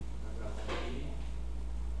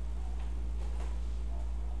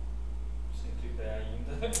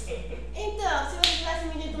Então, se você tivesse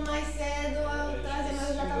me dito mais cedo, eu trazia, mas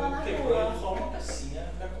eu já tava na Porque rua. eu só uma pecinha,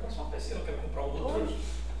 eu quero comprar só uma pecinha, eu quero comprar um outro.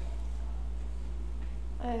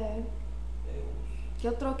 É. Que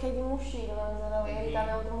eu troquei de mochila, mas ele tá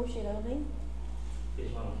na outra mochila, não vem?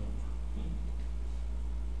 Fez uma.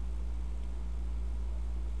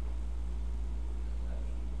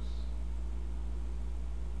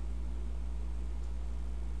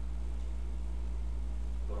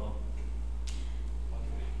 Pronto.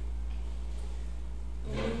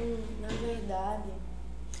 Na verdade.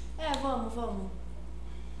 Vamos.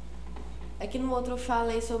 É que no outro eu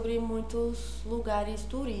falei sobre muitos lugares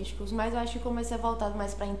turísticos, mas eu acho que como esse é voltado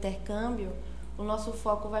mais para intercâmbio, o nosso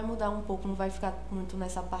foco vai mudar um pouco, não vai ficar muito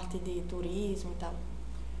nessa parte de turismo e tal.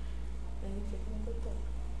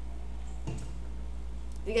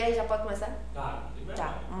 Diga aí, já pode começar? Tá,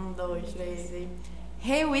 Tá, 1, 2, 3 e...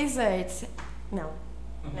 Hey Wizards! Não.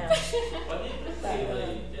 Pode ir tranquilo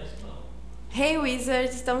aí, não. Hey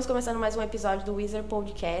Wizards, estamos começando mais um episódio do Wizard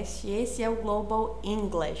Podcast e esse é o Global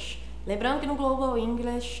English. Lembrando que no Global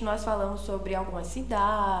English nós falamos sobre algumas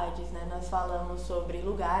cidades, né? Nós falamos sobre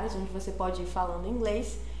lugares onde você pode ir falando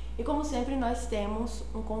inglês. E como sempre nós temos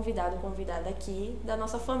um convidada aqui da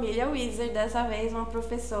nossa família Wizard, dessa vez uma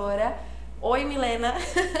professora. Oi, Milena.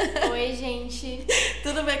 Oi, gente.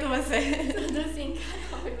 Tudo bem com você? Tudo sim,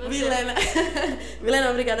 Carol. E você? Milena,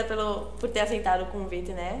 obrigada por ter aceitado o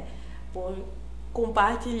convite, né? Por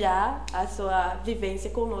compartilhar a sua vivência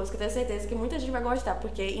conosco. Eu tenho certeza que muita gente vai gostar,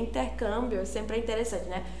 porque intercâmbio sempre é interessante,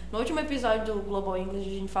 né? No último episódio do Global English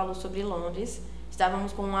a gente falou sobre Londres.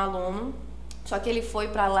 Estávamos com um aluno, só que ele foi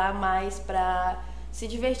pra lá mais pra se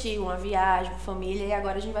divertir, uma viagem com família, e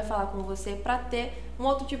agora a gente vai falar com você pra ter um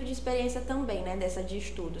outro tipo de experiência também, né? Dessa de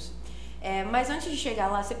estudos. Mas antes de chegar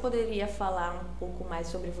lá, você poderia falar um pouco mais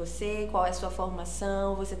sobre você, qual é a sua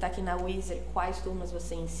formação, você está aqui na Wizard, quais turmas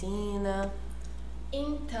você ensina?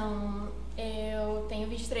 Então, eu tenho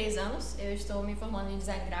 23 anos, eu estou me formando em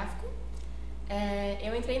design gráfico.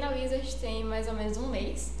 Eu entrei na Wizard tem mais ou menos um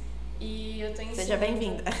mês e eu estou ensinando... Seja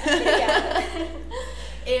bem-vinda. Obrigada.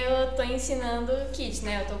 Eu estou ensinando Kids,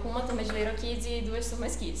 né? Eu estou com uma turma de Little Kids e 2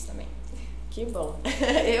 turmas Kids também. Que bom.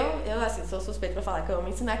 Eu assim, sou suspeita pra falar que eu amo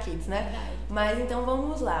ensinar kids, né? Verdade. Mas então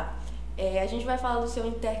vamos lá. A gente vai falar do seu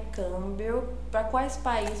intercâmbio. Para quais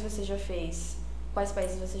países você já fez? Quais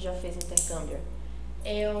países você já fez intercâmbio?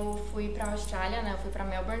 Eu fui pra Austrália, né? Eu fui pra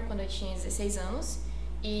Melbourne quando eu tinha 16 anos.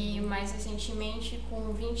 E mais recentemente,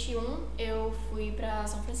 com 21, eu fui pra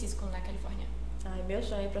São Francisco, na Califórnia. Ai, meu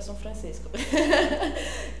sonho é ir pra São Francisco.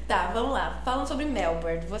 Tá, vamos lá. Falando sobre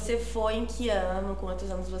Melbourne, você foi em que ano? Quantos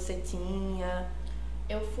anos você tinha?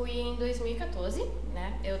 Eu fui em 2014,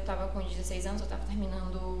 né? Eu tava com 16 anos, eu tava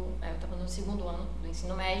terminando... eu tava no 2º ano do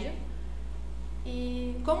ensino médio.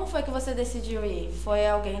 E como foi que você decidiu ir? Foi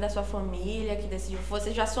alguém da sua família que decidiu?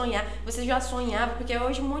 Você já sonhava? Porque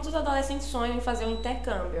hoje muitos adolescentes sonham em fazer um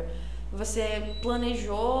intercâmbio. Você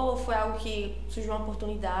planejou? Foi algo que surgiu uma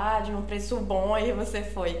oportunidade, num preço bom e você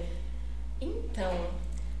foi? Então,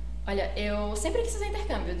 olha, eu sempre quis fazer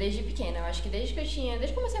intercâmbio, desde pequena. Eu acho que desde que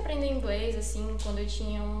eu comecei a aprender inglês, assim, quando eu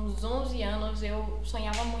tinha uns 11 anos, eu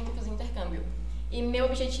sonhava muito em fazer intercâmbio. E meu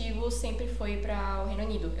objetivo sempre foi para o Reino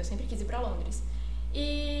Unido. Eu sempre quis ir para Londres.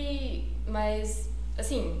 Mas,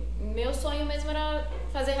 assim, meu sonho mesmo era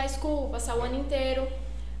fazer high school, passar o ano inteiro.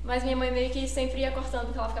 Mas minha mãe meio que sempre ia cortando,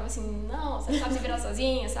 porque ela ficava assim, não, você sabe se virar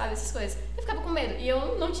sozinha, sabe, essas coisas. Eu ficava com medo, e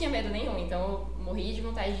eu não tinha medo nenhum, então eu morri de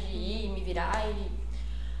vontade de ir, me virar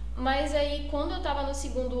Mas aí, quando eu tava no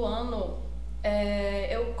 2º ano,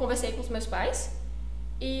 eu conversei com os meus pais,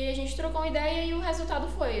 e a gente trocou uma ideia e o resultado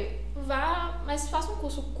foi, vá, mas faça um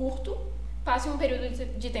curso curto, passe um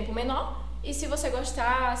período de tempo menor, e se você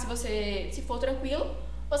gostar, se for tranquilo,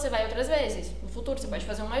 você vai outras vezes. No futuro você pode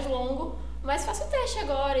fazer um mais longo, mas faça o teste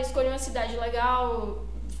agora, escolha uma cidade legal,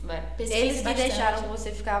 pesquise Eles que bastante. deixaram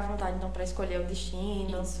você ficar à vontade, então, pra escolher o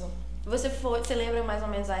destino. Isso. Você lembra mais ou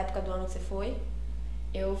menos a época do ano que você foi?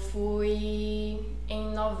 Eu fui em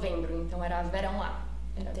novembro, então era verão lá.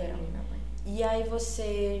 Era Entendi. verão em Melbourne. E aí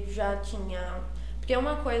você já tinha... Porque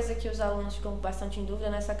uma coisa que os alunos ficam bastante em dúvida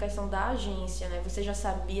é nessa questão da agência, né? Você já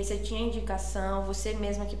sabia, você tinha indicação, você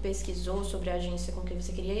mesma que pesquisou sobre a agência com que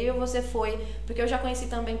você queria ir, ou você foi... Porque eu já conheci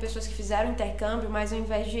também pessoas que fizeram intercâmbio, mas ao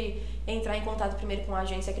invés de entrar em contato primeiro com a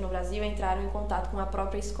agência aqui no Brasil, entraram em contato com a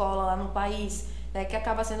própria escola lá no país, né? Que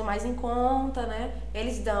acaba sendo mais em conta, né?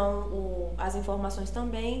 Eles dão as informações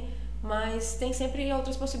também, mas tem sempre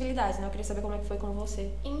outras possibilidades, né? Eu queria saber como é que foi com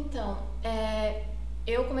você. Então,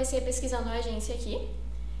 eu comecei pesquisando a agência aqui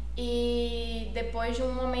e depois de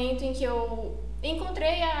um momento em que eu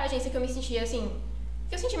encontrei a agência que eu me sentia assim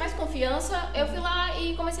que eu senti mais confiança, eu fui lá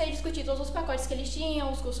e comecei a discutir todos os pacotes que eles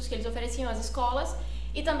tinham, os cursos que eles ofereciam, as escolas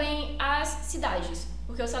e também as cidades.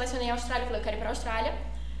 Porque eu selecionei a Austrália, falei, eu quero ir pra Austrália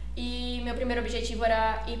e meu primeiro objetivo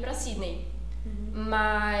era ir pra Sydney.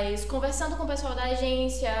 Mas conversando com o pessoal da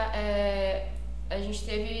agência, a gente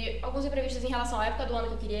teve alguns imprevistos em relação à época do ano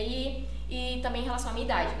que eu queria ir e também em relação à minha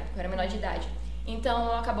idade, né? Porque eu era menor de idade.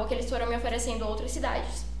 Então acabou que eles foram me oferecendo outras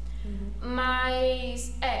cidades.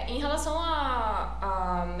 Mas, em relação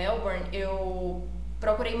a Melbourne, eu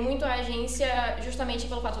procurei muito a agência justamente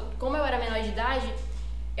pelo fato, como eu era menor de idade,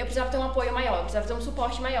 eu precisava ter um apoio maior, eu precisava ter um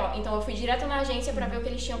suporte maior. Então eu fui direto na agência para ver o que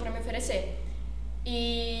eles tinham para me oferecer.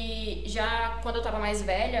 E já quando eu estava mais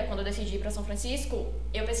velha, quando eu decidi ir para São Francisco,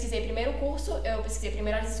 eu pesquisei primeiro o curso, eu pesquisei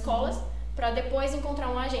primeiro as escolas, para depois encontrar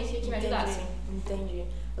uma agência que me ajudasse. Entendi.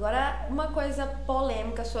 Agora, uma coisa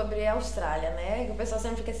polêmica sobre a Austrália, né? Que o pessoal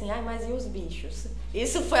sempre fica assim, mas e os bichos?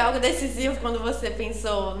 Isso foi algo decisivo quando você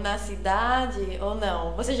pensou na cidade ou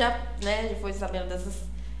não? Você já foi sabendo dessas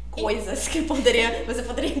coisas que você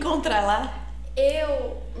poderia encontrar lá?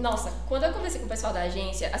 Quando eu conversei com o pessoal da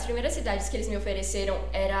agência, as primeiras cidades que eles me ofereceram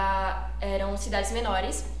eram cidades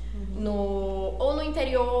menores, ou no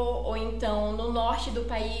interior, ou então no norte do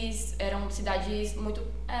país, eram cidades muito,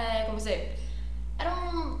 eram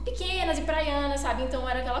pequenas e praianas, sabe? Então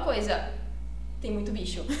era aquela coisa, tem muito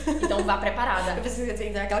bicho, então vá preparada. Eu pensei que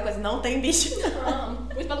era aquela coisa, não tem bicho. Não,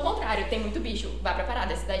 muito pelo contrário, tem muito bicho, vá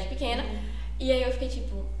preparada, é cidade pequena. E aí eu fiquei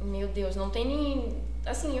tipo, meu Deus, não tem nem...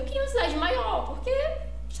 Assim, eu queria uma cidade maior, porque,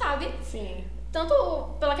 sabe? Sim. Tanto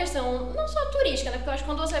pela questão, não só turística, né? Porque eu acho que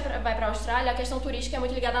quando você vai pra Austrália, a questão turística é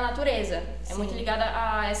muito ligada à natureza. Sim. É muito ligada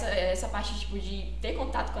a essa parte, tipo, de ter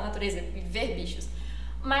contato com a natureza e ver bichos.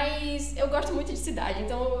 Mas eu gosto muito de cidade,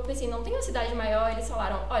 então eu pensei, não tem uma cidade maior. Eles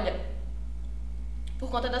falaram, olha,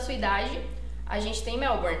 por conta da sua idade, a gente tem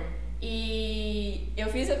Melbourne. E eu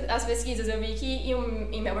fiz as pesquisas, eu vi que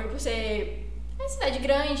em Melbourne, por ser uma cidade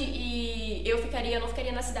grande, e eu não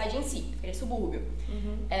ficaria na cidade em si, ficaria subúrbio.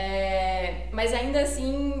 Mas ainda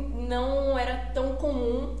assim, não era tão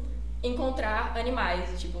comum encontrar animais,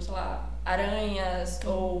 tipo, sei lá, aranhas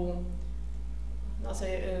ou... Nossa,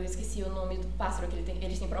 eu esqueci o nome do pássaro, que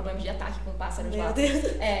eles têm problemas de ataque com pássaros lá. Meu Deus,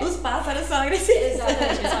 os pássaros são agressivos.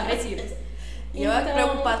 Exatamente, eles são agressivos. E eu era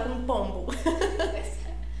preocupada com o pombo.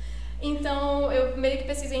 Então, eu meio que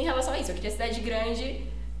pesquisei em relação a isso. Eu queria cidade grande.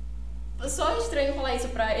 Só estranho falar isso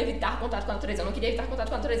pra evitar contato com a natureza. Eu não queria evitar contato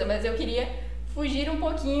com a natureza, mas eu queria fugir um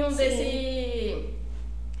pouquinho desse...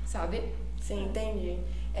 Sabe? Sim, entendi.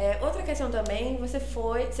 Outra questão também, você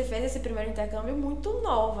fez esse primeiro intercâmbio muito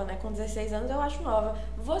nova, né? Com 16 anos eu acho nova.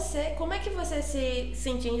 Como é que você se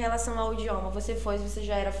sentia em relação ao idioma? Você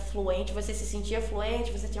já era fluente? Você se sentia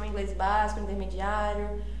fluente? Você tinha um inglês básico,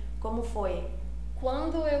 Como foi?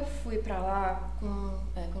 Quando eu fui pra lá,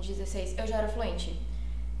 com 16, eu já era fluente.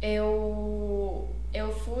 Eu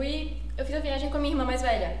fiz a viagem com a minha irmã mais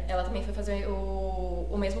velha. Ela também foi fazer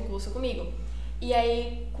o mesmo curso comigo. E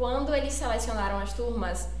aí, quando eles selecionaram as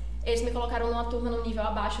turmas, eles me colocaram numa turma no nível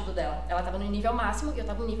abaixo do dela. Ela tava no nível máximo e eu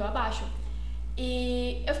tava no nível abaixo.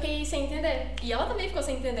 E eu fiquei sem entender. E ela também ficou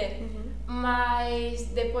sem entender. Mas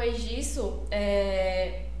depois disso,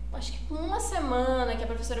 acho que com uma semana que a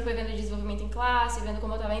professora foi vendo o desenvolvimento em classe, vendo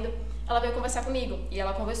como eu tava indo, ela veio conversar comigo. E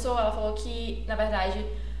ela conversou, ela falou que, na verdade,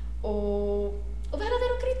 o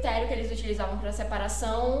verdadeiro critério que eles utilizavam para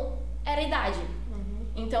separação era a idade.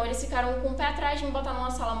 Então eles ficaram com o pé atrás de me botar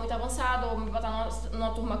numa sala muito avançada ou me botar numa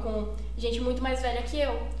turma com gente muito mais velha que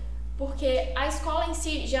eu. Porque a escola em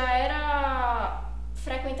si já era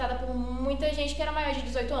frequentada por muita gente que era maior de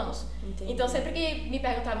 18 anos. Entendi. Então sempre que me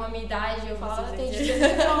perguntavam a minha idade, eu falava, a gente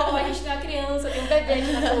tem uma criança, tem um bebê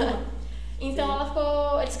aqui na turma.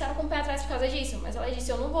 Então eles ficaram com o pé atrás por causa disso. Mas ela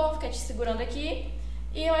disse, eu não vou ficar te segurando aqui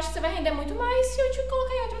e eu acho que você vai render muito mais se eu te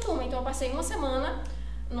colocar em outra turma. Então eu passei uma semana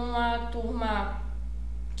numa turma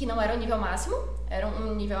que não era o nível máximo, era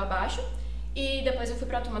um nível abaixo, e depois eu fui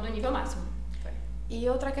pra turma do nível máximo. E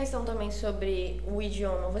outra questão também sobre o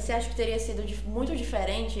idioma, você acha que teria sido muito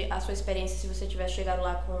diferente a sua experiência se você tivesse chegado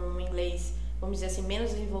lá com um inglês, vamos dizer assim, menos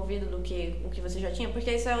desenvolvido do que o que você já tinha? Porque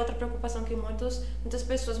isso é outra preocupação que muitas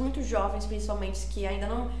pessoas, muito jovens principalmente,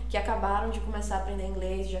 que acabaram de começar a aprender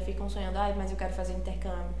inglês, já ficam sonhando, mas eu quero fazer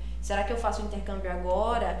intercâmbio. Será que eu faço intercâmbio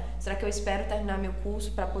agora? Será que eu espero terminar meu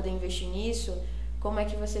curso para poder investir nisso? Como é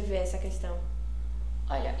que você vê essa questão?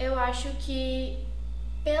 Olha, eu acho que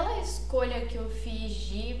pela escolha que eu fiz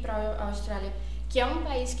de ir para a Austrália, que é um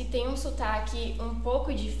país que tem um sotaque um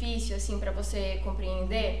pouco difícil assim para você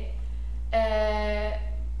compreender,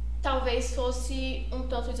 talvez fosse um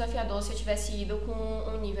tanto desafiador se eu tivesse ido com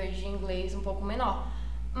um nível de inglês um pouco menor.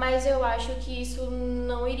 mas eu acho que isso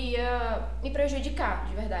não iria me prejudicar,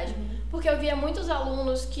 de verdade. Porque eu via muitos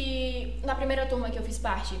alunos que, na primeira turma que eu fiz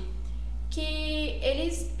parte, que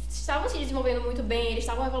eles estavam se desenvolvendo muito bem, eles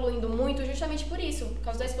estavam evoluindo muito justamente por isso, por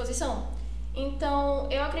causa da exposição. Então,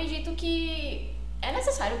 eu acredito que é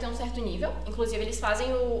necessário ter um certo nível. Inclusive, eles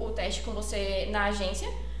fazem o teste com você na agência,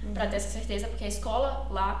 pra ter essa certeza, porque a escola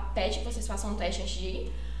lá pede que vocês façam um teste antes de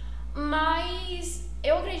ir. Mas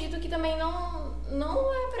eu acredito que também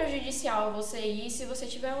não é prejudicial você ir se você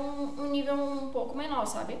tiver um nível um pouco menor,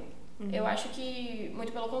 sabe? Eu acho que,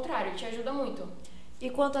 muito pelo contrário, te ajuda muito. E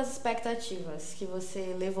quanto às expectativas que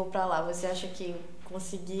você levou pra lá, você acha que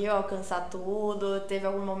conseguiu alcançar tudo? Teve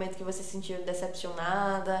algum momento que você se sentiu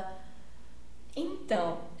decepcionada?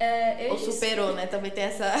 Então, Ou superou, né? Também tem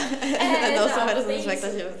essa... não superou essas tem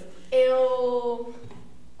expectativas.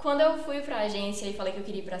 Quando eu fui pra agência e falei que eu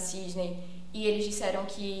queria ir pra Sydney, e eles disseram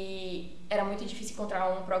que era muito difícil encontrar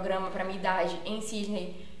um programa pra minha idade em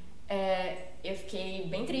Sydney, eu fiquei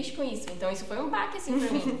bem triste com isso. Então isso foi um baque, assim, pra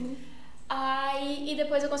mim. E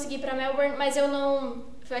depois eu consegui ir pra Melbourne, mas eu não...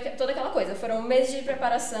 Foi toda aquela coisa, foram meses de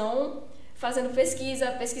preparação, fazendo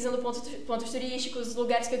pesquisando pontos turísticos,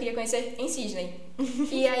 lugares que eu queria conhecer em Sydney.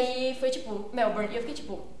 E aí foi tipo, Melbourne, e eu fiquei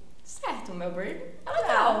tipo, certo, Melbourne é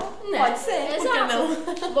legal, né? Pode ser, por que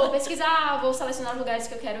não? Vou pesquisar, vou selecionar os lugares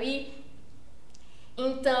que eu quero ir.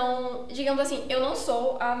 Então, digamos assim, eu não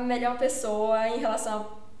sou a melhor pessoa em relação a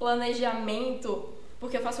planejamento,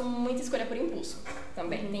 porque eu faço muita escolha por impulso,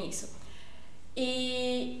 também tem isso.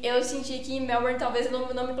 E eu senti que em Melbourne talvez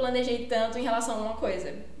eu não me planejei tanto em relação a uma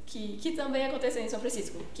coisa que também aconteceu em São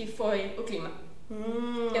Francisco, que foi o clima.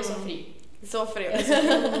 Eu sofri. Sofreu. Eu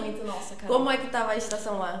sofri muito, nossa, cara. Como é que tava a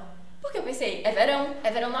estação lá? Porque eu pensei, é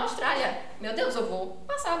verão na Austrália. Meu Deus, eu vou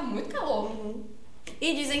passar muito calor.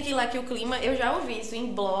 E dizem que lá que o clima, eu já ouvi isso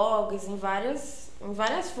em blogs, em várias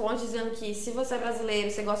fontes, dizendo que se você é brasileiro,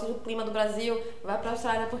 você gosta do clima do Brasil, vai pra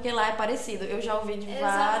Austrália porque lá é parecido. Eu já ouvi de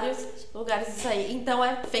vários lugares isso aí. Então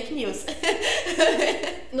é fake news.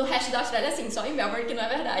 No resto da Austrália, sim, só em Melbourne que não é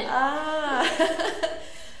verdade.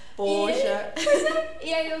 Poxa.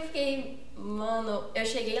 E aí eu fiquei, mano, eu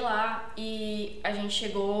cheguei lá e a gente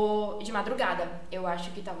chegou de madrugada. Eu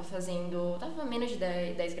acho que tava menos de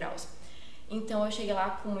 10 graus. Então eu cheguei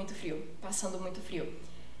lá com muito frio, passando muito frio.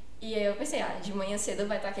 E aí eu pensei, de manhã cedo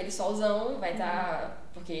vai estar aquele solzão, vai estar...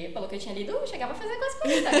 Porque, pelo que eu tinha lido, chegava a fazer quase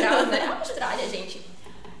 40 graus, né? A Austrália, gente.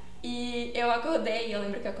 E eu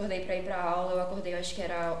lembro que eu acordei pra ir pra aula, eu acordei, acho que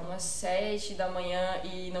era umas 7 da manhã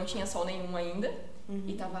e não tinha sol nenhum ainda.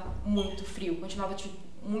 E tava muito frio, continuava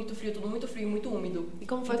muito frio, tudo muito frio, muito úmido. E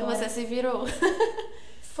como foi que você se virou?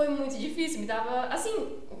 Foi muito difícil,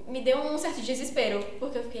 me deu um certo desespero,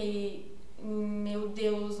 porque eu fiquei, meu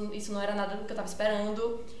Deus, isso não era nada do que eu tava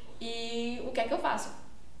esperando. E o que é que eu faço?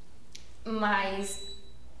 Mas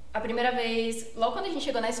a primeira vez, logo quando a gente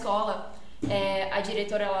chegou na escola, a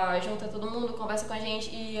diretora, ela junta todo mundo, conversa com a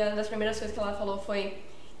gente, e uma das primeiras coisas que ela falou foi: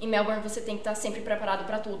 em Melbourne você tem que estar sempre preparado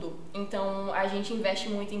para tudo. Então a gente investe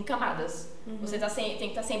muito em camadas. Você tem que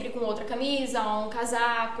estar sempre com outra camisa, um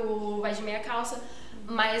casaco, vai de meia calça.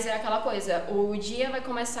 Mas é aquela coisa, o dia vai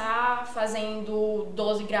começar fazendo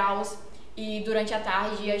 12 graus e durante a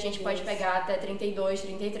tarde a gente pode pegar até 32,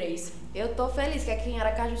 33. Eu tô feliz que aqui em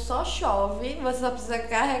Aracaju só chove, você só precisa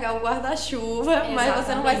carregar o guarda-chuva, mas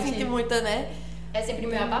você não vai sentir muita, né? É sempre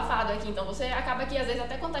meio abafado aqui, então você acaba que às vezes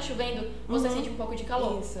até quando tá chovendo, você sente um pouco de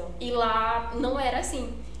calor. Isso. E lá não era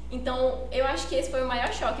assim. Então eu acho que esse foi o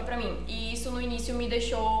maior choque pra mim. E isso no início me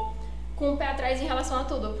deixou com o pé atrás em relação a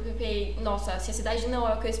tudo. Porque eu fiquei, nossa, se a cidade não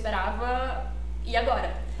é o que eu esperava, e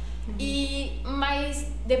agora? Mas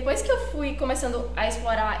depois que eu fui começando a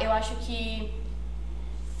explorar, eu acho que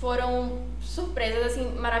foram surpresas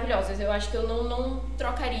assim maravilhosas. Eu acho que eu não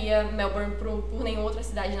trocaria Melbourne por nenhuma outra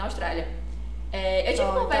cidade na Austrália. Eu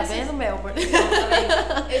tive conversas... Tá vendo, Melbourne?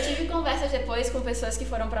 Eu tive conversas depois com pessoas que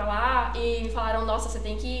foram pra lá e me falaram: nossa, você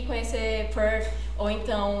tem que conhecer Perth, ou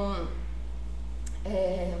então...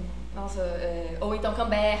 ou então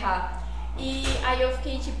Canberra. E aí eu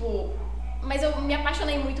fiquei tipo... Mas eu me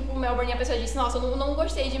apaixonei muito por Melbourne e a pessoa disse: nossa, eu não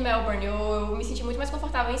gostei de Melbourne, eu me senti muito mais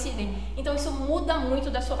confortável em Sydney. Então isso muda muito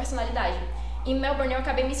da sua personalidade. Em Melbourne eu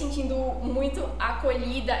acabei me sentindo muito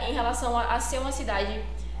acolhida em relação a ser uma cidade...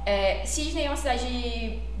 Sydney é uma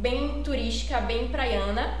cidade bem turística, bem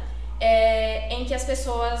praiana, em que as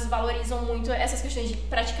pessoas valorizam muito essas questões de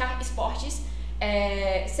praticar esportes,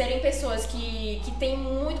 serem pessoas que têm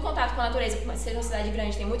muito contato com a natureza, por mais que seja uma cidade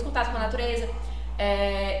grande, tem muito contato com a natureza,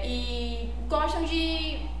 e gostam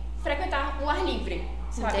de frequentar o ar livre,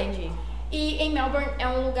 sabe? Entendi. E em Melbourne é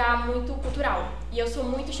um lugar muito cultural. e eu sou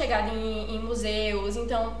muito chegada em museus,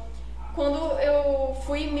 então quando eu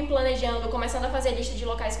fui me planejando, começando a fazer lista de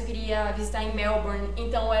locais que eu queria visitar em Melbourne,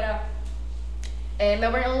 então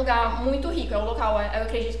Melbourne é um lugar muito rico, é o local, eu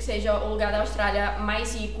acredito que seja o lugar da Austrália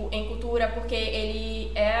mais rico em cultura, porque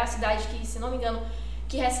ele é a cidade que, se não me engano,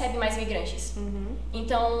 que recebe mais imigrantes.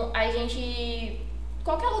 Então,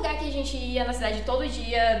 qualquer lugar que a gente ia na cidade todo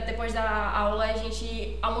dia, depois da aula, a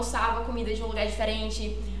gente almoçava comida de um lugar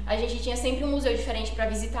diferente, a gente tinha sempre um museu diferente para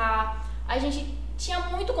visitar, a gente tinha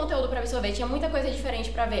muito conteúdo para absorver, tinha muita coisa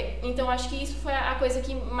diferente para ver. Então, acho que isso foi a coisa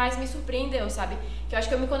que mais me surpreendeu, sabe? Que eu acho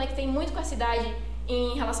que eu me conectei muito com a cidade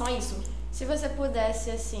em relação a isso. Se você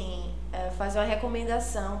pudesse, assim, fazer uma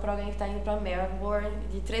recomendação para alguém que está indo para Melbourne,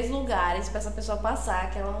 de 3 lugares para essa pessoa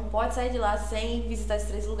passar, que ela não pode sair de lá sem visitar esses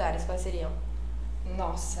 3 lugares, quais seriam?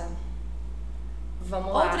 Nossa,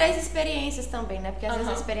 vamos lá. Ou 3 experiências também, né? Porque às vezes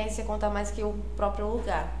a experiência conta mais que o próprio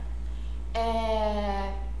lugar.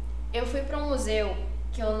 Eu fui para um museu,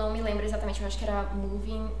 que eu não me lembro exatamente, eu acho que era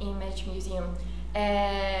Moving Image Museum,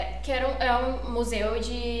 que é um museu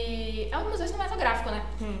é um museu cinematográfico, né?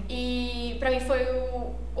 E pra mim foi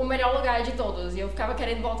o melhor lugar de todos, e eu ficava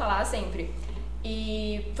querendo voltar lá sempre.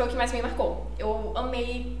 E foi o que mais me marcou. Eu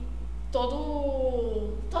amei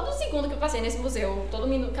todo segundo que eu passei nesse museu,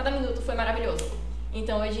 cada minuto foi maravilhoso.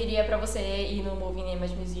 Então eu diria pra você ir no Moving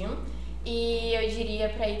Image Museum, e eu diria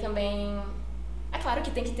pra ir também... É claro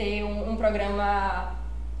que tem que ter um programa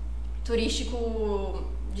turístico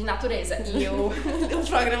de natureza. E Um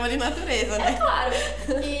programa de natureza, né? É claro.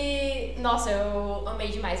 E, nossa, eu amei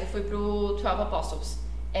demais. Eu fui pro 12 Apostles.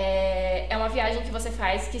 É uma viagem que você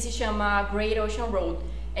faz que se chama Great Ocean Road.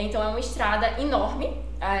 Então é uma estrada enorme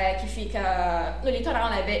que fica no litoral,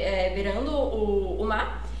 né? Beirando o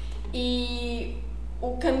mar. E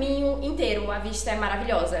o caminho inteiro, a vista é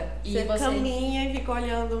maravilhosa. E você caminha e fica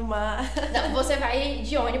olhando o mar. Não, você vai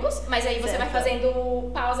de ônibus, mas aí você vai fazendo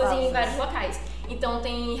pausas em vários locais. Então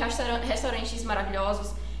tem restaurantes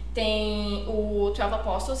maravilhosos, tem o 12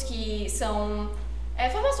 Apostles, que são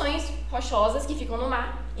formações rochosas que ficam no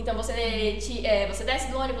mar. Então você desce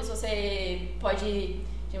do ônibus, você pode...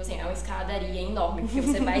 Tipo assim, é uma escadaria enorme, porque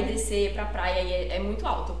você vai descer pra praia e é muito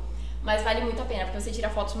alto. Mas vale muito a pena, porque você tira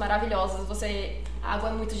fotos maravilhosas, a água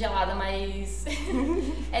é muito gelada, mas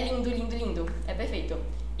é lindo, lindo, lindo. É perfeito.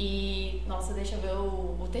 E, nossa, deixa eu ver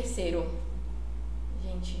o terceiro.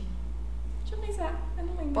 Gente, deixa eu pensar, eu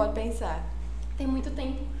não lembro. Pode pensar. Tem muito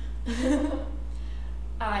tempo.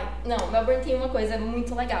 Não, Melbourne tem uma coisa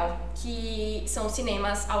muito legal, que são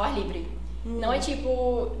cinemas ao ar livre. Não é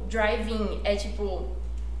tipo drive-in, é tipo...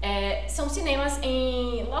 são cinemas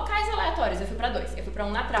em locais aleatórios. Eu fui pra 2. Eu fui pra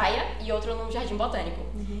um na praia e outro no Jardim Botânico.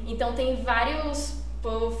 Então tem vários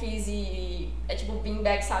puffs e... É tipo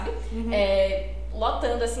beanbag, sabe?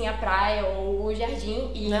 Lotando assim a praia ou o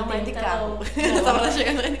jardim. E não é mais de carro. Não. Tava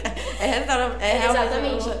chegando de carro.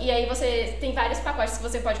 Exatamente. E aí você tem vários pacotes que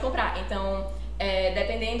você pode comprar. Então,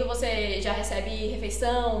 dependendo, você já recebe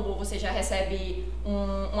refeição ou você já recebe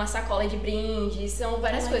uma sacola de brinde. São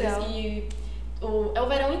várias coisas. E... é o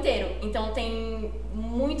verão inteiro, então tem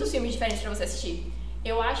muitos filmes diferentes pra você assistir.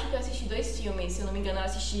 Eu acho que eu assisti 2 filmes, se eu não me engano, eu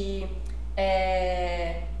assisti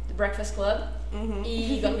The Breakfast Club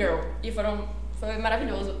e Gone Girl. E foi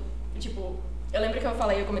maravilhoso. Tipo, eu lembro que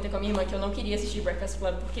eu comentei com a minha irmã que eu não queria assistir Breakfast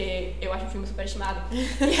Club porque eu acho um filme superestimado. E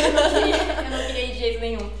eu não queria ir de jeito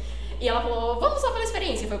nenhum. E ela falou, vamos só pela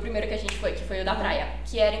experiência. Foi o primeiro que a gente foi, que foi o da praia,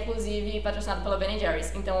 que era inclusive patrocinado pela Ben &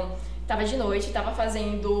 Jerry's. Então, tava de noite, tava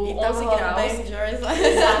fazendo 11 graus. Ben & Jerry's lá.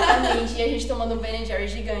 Exatamente, e a gente tomando um Ben & Jerry's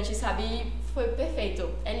gigante, sabe? E foi perfeito.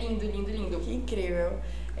 É lindo, lindo, lindo. Que incrível.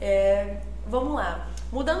 Vamos lá.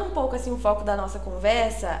 Mudando um pouco assim, o foco da nossa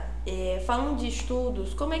conversa, falando de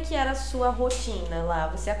estudos, como é que era a sua rotina lá?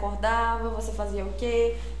 Você acordava, você fazia o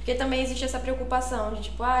quê? Porque também existe essa preocupação de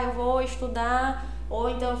tipo, eu vou estudar, ou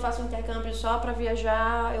então eu faço um intercâmbio só pra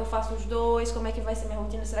viajar, eu faço os 2, como é que vai ser minha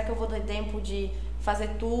rotina? Será que eu vou ter tempo de fazer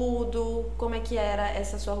tudo? Como é que era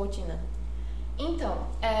essa sua rotina? Então,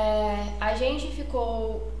 a gente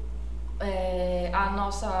ficou... a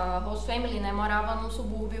nossa host family, né, morava num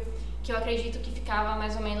subúrbio que eu acredito que ficava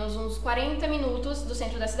mais ou menos uns 40 minutos do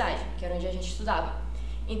centro da cidade, que era onde a gente estudava.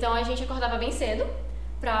 Então a gente acordava bem cedo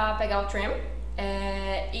pra pegar o tram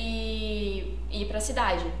e ir pra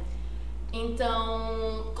cidade.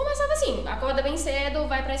 Então, começava assim, acorda bem cedo,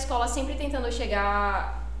 vai pra escola sempre tentando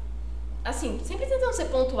chegar, assim, sempre tentando ser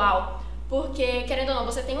pontual, porque, querendo ou não,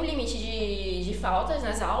 você tem um limite de faltas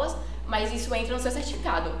nas aulas, mas isso entra no seu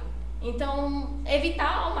certificado. Então,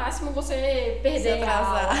 evitar ao máximo você perder se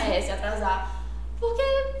atrasar. Se atrasar. Porque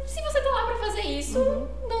se você tá lá pra fazer isso,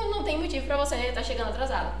 não tem motivo pra você estar chegando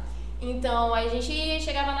atrasado. Então, a gente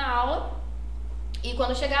chegava na aula e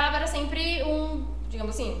quando chegava era sempre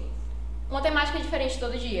digamos assim, uma temática diferente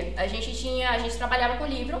todo dia. A gente trabalhava com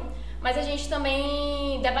livro, mas a gente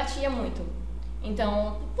também debatia muito.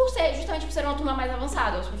 Então, justamente por ser uma turma mais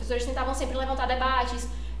avançada, os professores tentavam sempre levantar debates,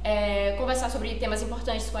 conversar sobre temas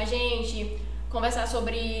importantes com a gente, conversar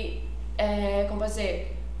sobre, como posso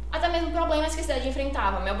dizer, até mesmo problemas que a cidade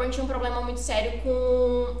enfrentava. Melbourne tinha um problema muito sério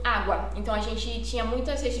com água, então a gente tinha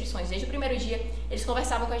muitas restrições. Desde o primeiro dia, eles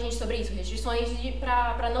conversavam com a gente sobre isso, restrições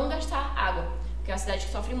para não gastar água, porque é uma cidade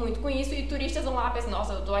que sofre muito com isso, e turistas vão lá e pensam,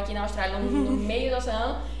 nossa, eu tô aqui na Austrália, no meio do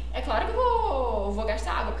oceano, é claro que eu vou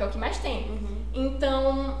gastar água, porque é o que mais tem.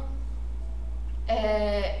 Então,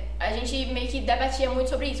 a gente meio que debatia muito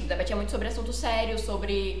sobre isso, debatia muito sobre assuntos sérios,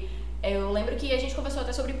 eu lembro que a gente conversou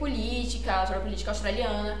até sobre a política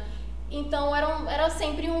australiana. Então era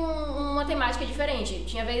sempre uma temática diferente.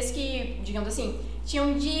 Tinha vezes que, digamos assim,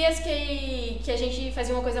 tinham dias que a gente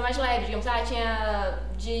fazia uma coisa mais leve, digamos, tinha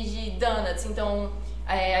de donuts, então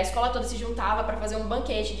a escola toda se juntava para fazer um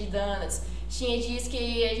banquete de donuts. Tinha dias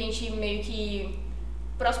que a gente meio que,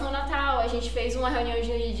 próximo ao Natal, a gente fez uma reunião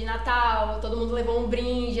de Natal, todo mundo levou um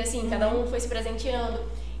brinde, assim, cada um foi se presenteando.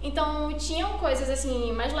 Então, tinham coisas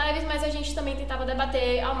assim mais leves, mas a gente também tentava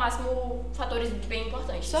debater ao máximo fatores bem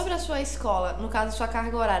importantes. Sobre a sua escola, no caso, sua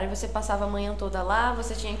carga horária, você passava a manhã toda lá?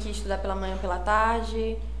 Você tinha que estudar pela manhã ou pela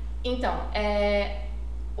tarde? Então,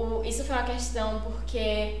 isso foi uma questão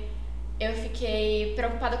porque eu fiquei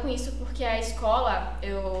preocupada com isso, porque a escola,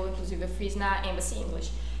 inclusive eu fiz na Embassy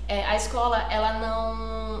English, a escola, ela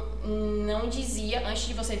não dizia, antes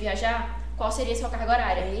de você viajar, qual seria a sua carga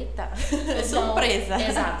horária. Eita, então, surpresa.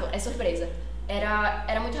 Exato, é surpresa.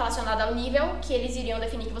 Era muito relacionado ao nível que eles iriam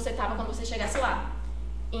definir que você estava quando você chegasse lá.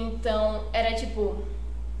 Então, era tipo,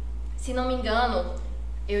 se não me engano,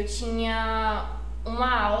 eu tinha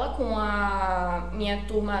uma aula com a minha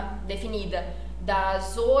turma definida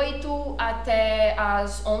das 8 até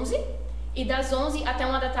as 11, e das 11 até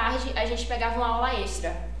 1 da tarde a gente pegava uma aula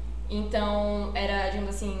extra. Então, era,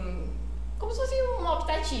 digamos assim, como se fosse uma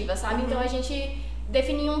optativa, sabe? Então a gente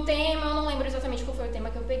definia um tema, eu não lembro exatamente qual foi o tema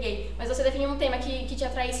que eu peguei, mas você definia um tema que te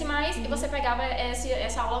atraísse mais e você pegava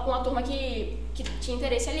essa aula com a turma que tinha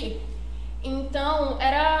interesse ali. Então,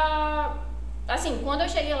 era... Assim, quando eu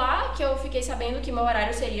cheguei lá, que eu fiquei sabendo que meu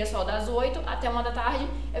horário seria só das 8 até 1 da tarde,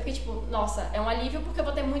 eu fiquei tipo, nossa, é um alívio porque eu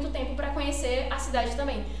vou ter muito tempo pra conhecer a cidade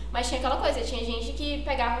também. Mas tinha aquela coisa, tinha gente que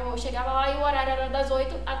chegava lá e o horário era das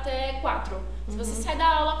 8 até 4. Se você sai da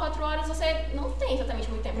aula 4 horas, você não tem exatamente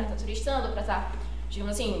muito tempo pra estar turistando, pra estar,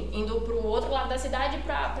 digamos assim, indo pro outro lado da cidade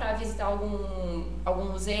pra visitar algum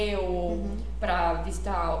museu, pra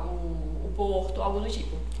visitar o porto, algo do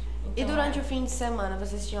tipo. Então, e durante o fim de semana,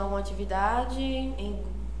 vocês tinham alguma atividade?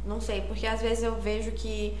 Não sei, porque às vezes eu vejo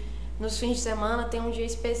que nos fins de semana tem um dia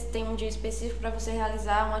específico para você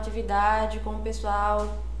realizar uma atividade com o pessoal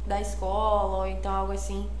da escola, ou então algo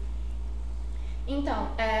assim. Então,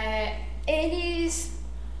 eles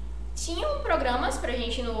tinham programas pra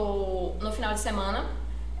gente no final de semana.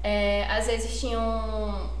 Às vezes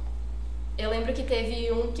tinham... Eu lembro que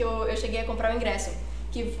teve um que eu cheguei a comprar o ingresso,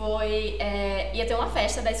 que foi... ia ter uma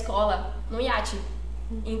festa da escola no iate.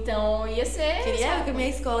 Então ia ser... Queria que minha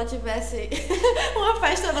escola tivesse uma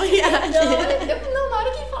festa no iate. Não, na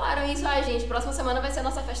hora que falaram isso, gente, próxima semana vai ser a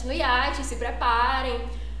nossa festa no iate, se preparem.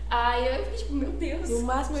 Aí eu fiquei tipo, meu Deus. No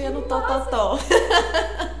máximo eu ia no tototó.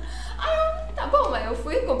 Aí tá bom, aí eu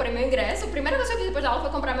fui, comprei meu ingresso. A primeira coisa que eu fiz depois da aula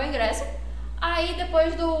foi comprar meu ingresso. Aí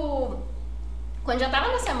depois quando já tava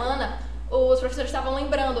na semana, os professores estavam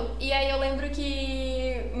lembrando. E aí eu lembro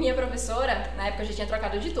que minha professora, na época eu já tinha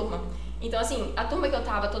trocado de turma. Então assim, a turma que eu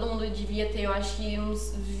tava, todo mundo devia ter, eu acho que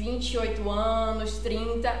uns 28 anos,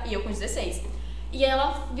 30, e eu com 16. E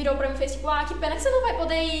ela virou pra mim e fez tipo, que pena que você não vai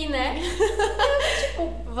poder ir, né? Eu,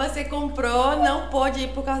 tipo... Você comprou, não pôde ir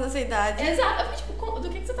por causa da sua idade. Exato. Eu fiquei tipo, do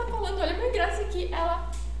que você tá falando? Olha meu ingresso aqui.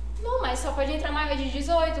 Ela, não, mas só pode entrar maior de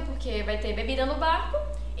 18, porque vai ter bebida no barco.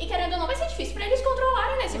 E querendo ou não, vai ser difícil pra eles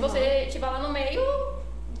controlarem, né? Se você estiver lá no meio,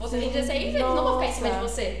 você tem 16, eles não vão ficar em cima de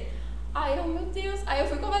você. Aí eu, meu Deus. Aí eu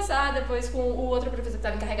fui conversar depois com o outro professor que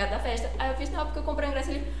tava encarregado da festa. Aí eu fiz, não, porque eu comprei o ingresso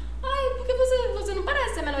ali. Porque você não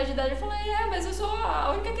parece ser menor de idade. Eu falei, mas eu sou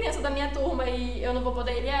a única criança da minha turma e eu não vou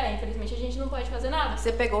poder ir. Infelizmente a gente não pode fazer nada.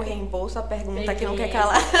 Você pegou o reembolso, a pergunta que não quer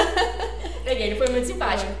calar. Peguei, ele foi muito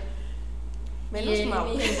simpático. Menos mal.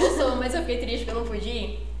 Ele me reembolsou, mas eu fiquei triste porque eu não pude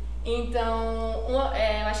ir. Então,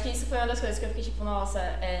 eu acho que isso foi uma das coisas que eu fiquei tipo, nossa,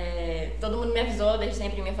 todo mundo me avisou desde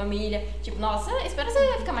sempre, minha família, tipo, nossa, espera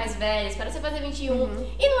você ficar mais velha, espera você fazer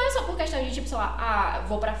 21. E não é só por questão de, tipo, sei lá,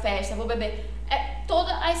 vou pra festa, vou beber.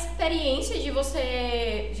 toda a experiência de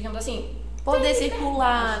você, digamos assim, Poder ter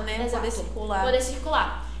circular, liberdade. né? Exato. Poder circular. Poder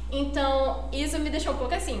circular. Então, isso me deixou um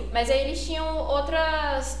pouco assim. Mas aí eles tinham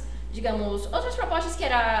outras, digamos, outras propostas que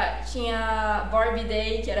era... Tinha Barbie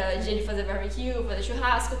Day, que era dia de fazer barbecue, fazer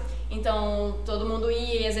churrasco. Então, todo mundo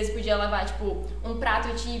ia e às vezes podia levar, tipo, um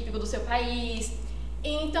prato típico do seu país.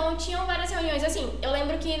 Então, tinham várias reuniões. Assim, eu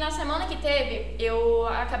lembro que na semana que teve, eu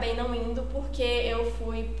acabei não indo porque eu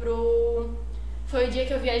fui pro... Foi o dia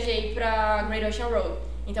que eu viajei pra Great Ocean Road.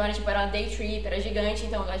 Então, era uma day trip, era gigante.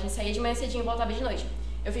 Então, a gente saía de manhã cedinho e voltava de noite.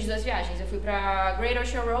 Eu fiz 2 viagens. Eu fui pra Great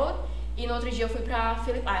Ocean Road e no outro dia eu fui pra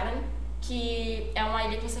Phillip Island, que é uma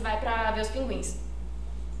ilha que você vai pra ver os pinguins.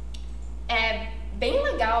 É bem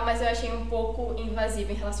legal, mas eu achei um pouco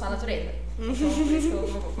invasivo em relação à natureza. Então, por isso que eu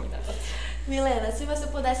não vou comentar. Milena, se você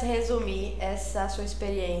pudesse resumir essa sua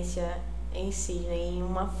experiência em si, né, em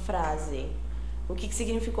uma frase, o que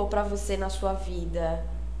significou pra você na sua vida?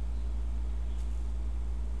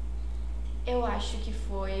 Eu acho que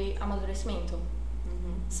foi amadurecimento.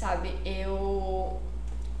 Sabe, eu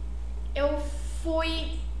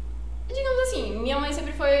fui, digamos assim, minha mãe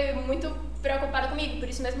sempre foi muito preocupada comigo, por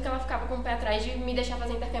isso mesmo que ela ficava com o pé atrás de me deixar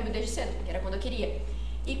fazer intercâmbio desde cedo, porque era quando eu queria.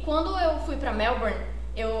 E quando eu fui pra Melbourne,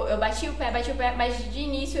 eu bati o pé, mas de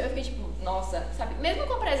início eu fiquei tipo, nossa, sabe, mesmo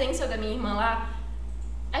com a presença da minha irmã lá,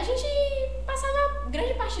 a gente passava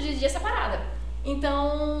grande parte do dia separada.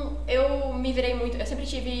 Então, eu me virei muito, eu sempre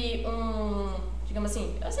tive digamos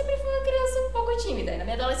assim, eu sempre fui uma criança um pouco tímida, na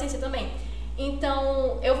minha adolescência também.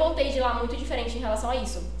 Então, eu voltei de lá muito diferente em relação a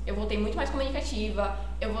isso. Eu voltei muito mais comunicativa,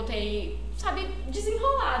 eu voltei, sabe,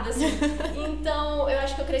 desenrolada, assim. Então, eu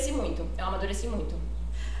acho que eu cresci muito, eu amadureci muito.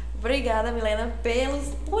 Obrigada, Milena,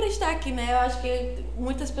 por estar aqui, né? Eu acho que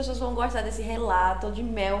muitas pessoas vão gostar desse relato de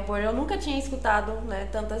Melbourne. Eu nunca tinha escutado, né,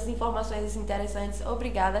 tantas informações interessantes.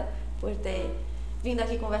 Obrigada por ter vindo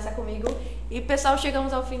aqui conversar comigo. E, pessoal,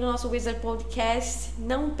 chegamos ao fim do nosso Wizard Podcast.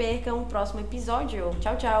 Não percam o próximo episódio.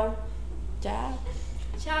 Tchau, tchau. Tchau.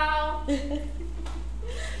 Tchau!